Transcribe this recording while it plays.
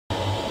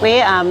We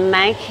are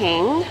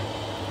making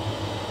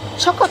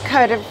chocolate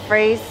coated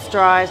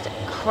freeze-dried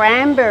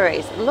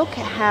cranberries. Look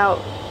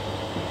how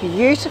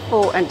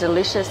beautiful and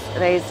delicious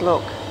these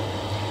look.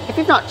 If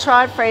you've not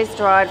tried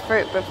freeze-dried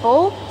fruit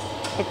before,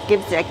 it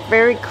gives a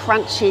very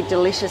crunchy,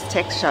 delicious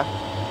texture.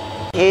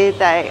 Here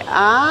they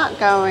are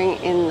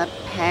going in the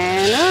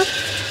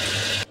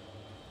panner.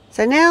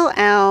 So now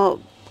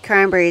our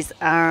cranberries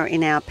are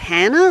in our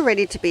panner,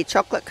 ready to be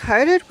chocolate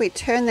coated. We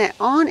turn that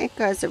on, it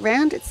goes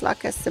around, it's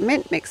like a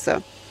cement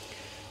mixer.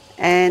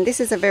 And this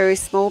is a very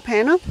small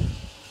panner,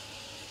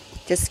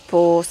 just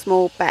for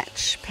small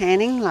batch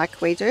panning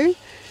like we do.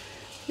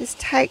 This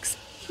takes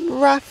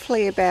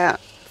roughly about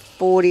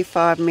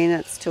 45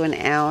 minutes to an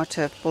hour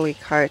to fully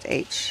coat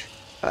each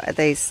of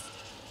these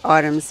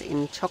items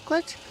in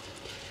chocolate.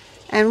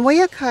 And we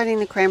are coating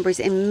the cranberries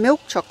in milk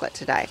chocolate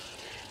today.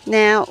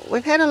 Now,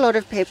 we've had a lot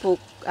of people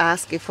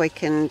ask if we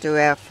can do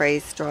our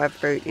freeze-dried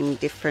fruit in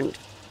different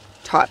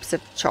types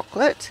of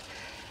chocolate.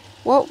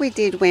 What we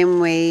did when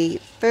we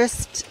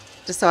first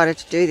decided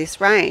to do this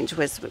range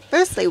was,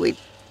 firstly we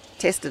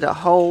tested a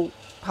whole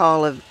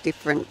pile of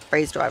different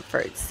freeze-dried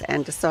fruits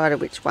and decided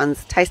which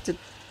ones tasted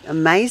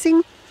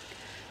amazing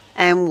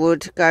and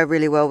would go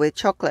really well with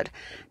chocolate.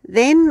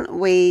 Then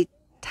we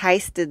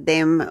tasted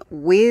them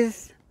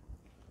with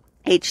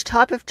each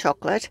type of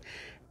chocolate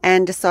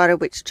and decided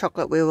which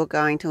chocolate we were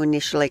going to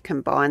initially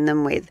combine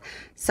them with.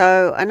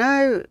 So I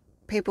know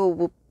people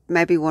will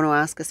maybe want to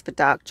ask us for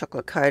dark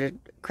chocolate coated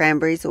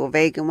cranberries or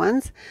vegan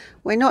ones.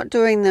 We're not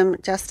doing them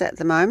just at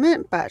the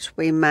moment, but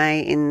we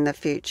may in the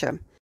future.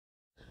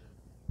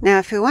 Now,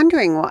 if you're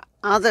wondering what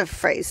other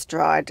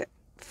freeze-dried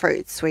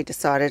fruits we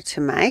decided to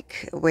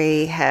make,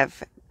 we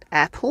have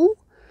apple,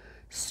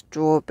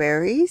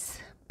 strawberries,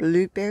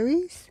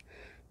 blueberries,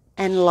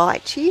 and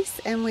lychees,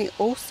 and we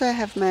also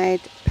have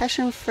made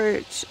passion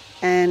fruit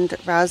and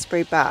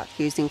raspberry bark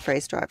using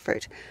freeze-dried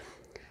fruit.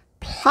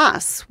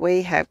 Plus,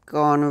 we have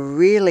gone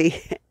really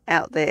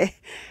out there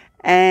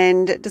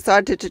and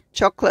decided to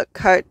chocolate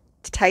coat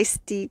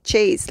tasty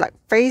cheese. Like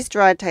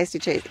freeze-dried tasty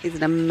cheese is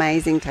an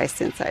amazing taste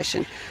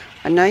sensation.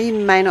 I know you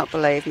may not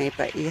believe me,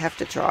 but you have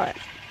to try it.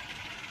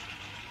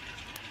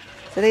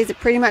 So these are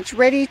pretty much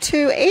ready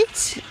to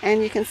eat,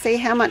 and you can see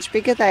how much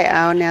bigger they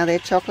are now they're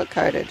chocolate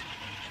coated.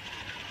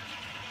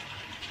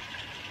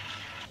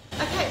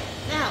 Okay,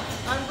 now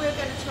we're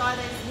going to try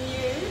these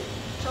new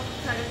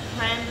chocolate coated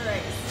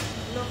cranberries.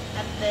 Look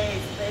at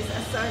these. These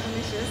are so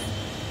delicious.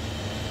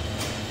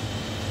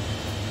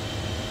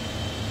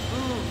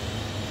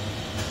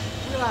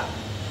 Look at that.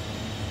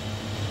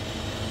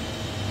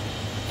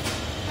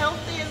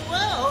 Healthy as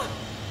well.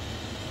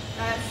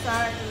 That's so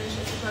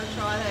delicious. You've got to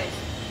try these.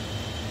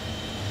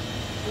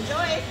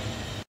 Enjoy.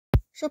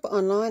 Shop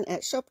online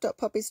at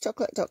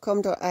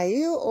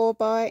shop.poppyschocolate.com.au or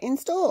buy in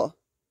store.